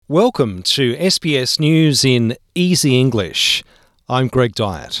Welcome to SBS News in Easy English. I'm Greg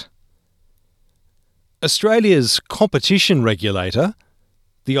Dyatt. Australia's competition regulator,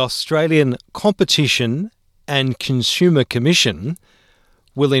 the Australian Competition and Consumer Commission,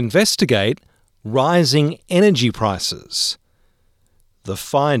 will investigate rising energy prices. The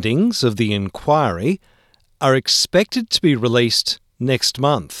findings of the inquiry are expected to be released next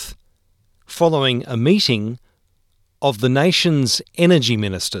month, following a meeting of the nation's energy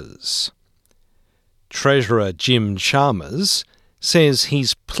ministers. Treasurer Jim Chalmers says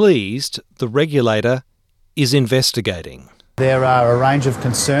he's pleased the regulator is investigating. There are a range of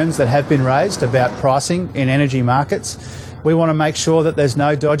concerns that have been raised about pricing in energy markets. We want to make sure that there's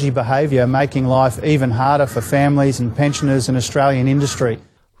no dodgy behaviour making life even harder for families and pensioners in Australian industry.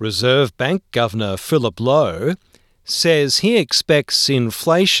 Reserve Bank Governor Philip Lowe says he expects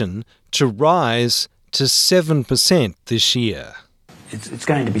inflation to rise to 7% this year. It's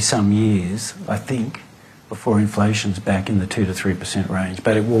going to be some years, I think, before inflation's back in the 2 to 3% range.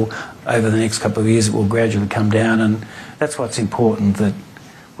 But it will, over the next couple of years, it will gradually come down, and that's what's important, that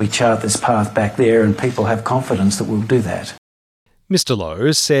we chart this path back there and people have confidence that we'll do that. Mr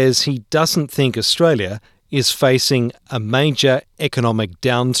Lowe says he doesn't think Australia is facing a major economic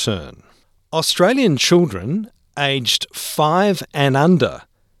downturn. Australian children aged 5 and under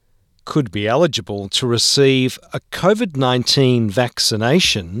could be eligible to receive a COVID-19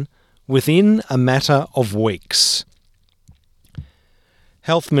 vaccination within a matter of weeks.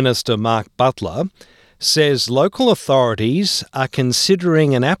 Health Minister Mark Butler says local authorities are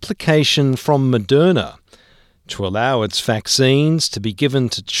considering an application from Moderna to allow its vaccines to be given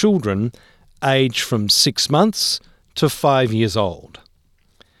to children aged from 6 months to 5 years old.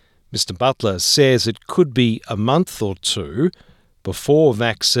 Mr Butler says it could be a month or two before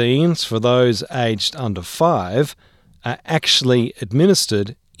vaccines for those aged under 5 are actually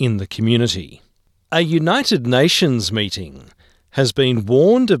administered in the community. A United Nations meeting has been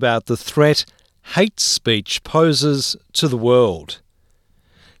warned about the threat hate speech poses to the world.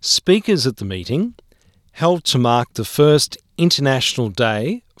 Speakers at the meeting, held to mark the first International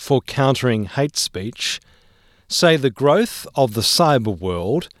Day for Countering Hate Speech, say the growth of the cyber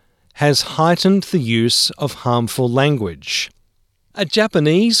world has heightened the use of harmful language. A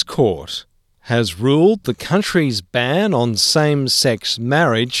Japanese court has ruled the country's ban on same-sex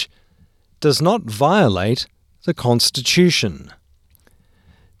marriage does not violate the Constitution.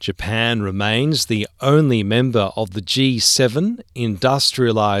 Japan remains the only member of the G7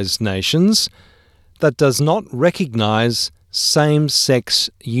 industrialised nations that does not recognise same-sex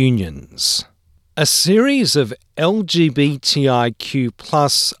unions. A series of LGBTIQ+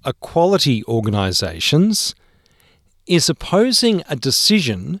 equality organisations is opposing a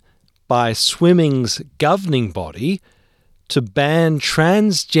decision by swimming's governing body to ban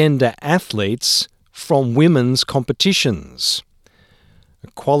transgender athletes from women's competitions.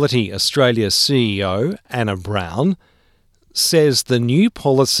 Equality Australia CEO Anna Brown says the new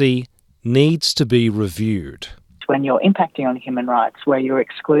policy needs to be reviewed. When you're impacting on human rights, where you're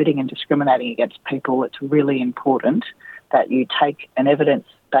excluding and discriminating against people, it's really important that you take an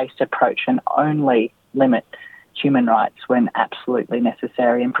evidence-based approach and only limit human rights when absolutely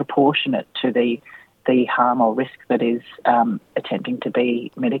necessary and proportionate to the harm or risk that is attempting to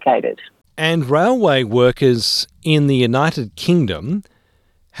be mitigated. And railway workers in the United Kingdom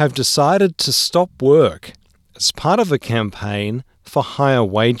have decided to stop work as part of a campaign for higher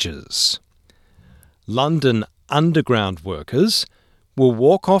wages. London Underground workers will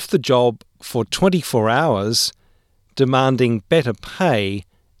walk off the job for 24 hours, demanding better pay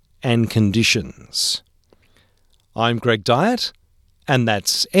and conditions. I'm Greg Dyatt, and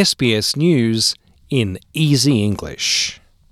that's SBS News in Easy English.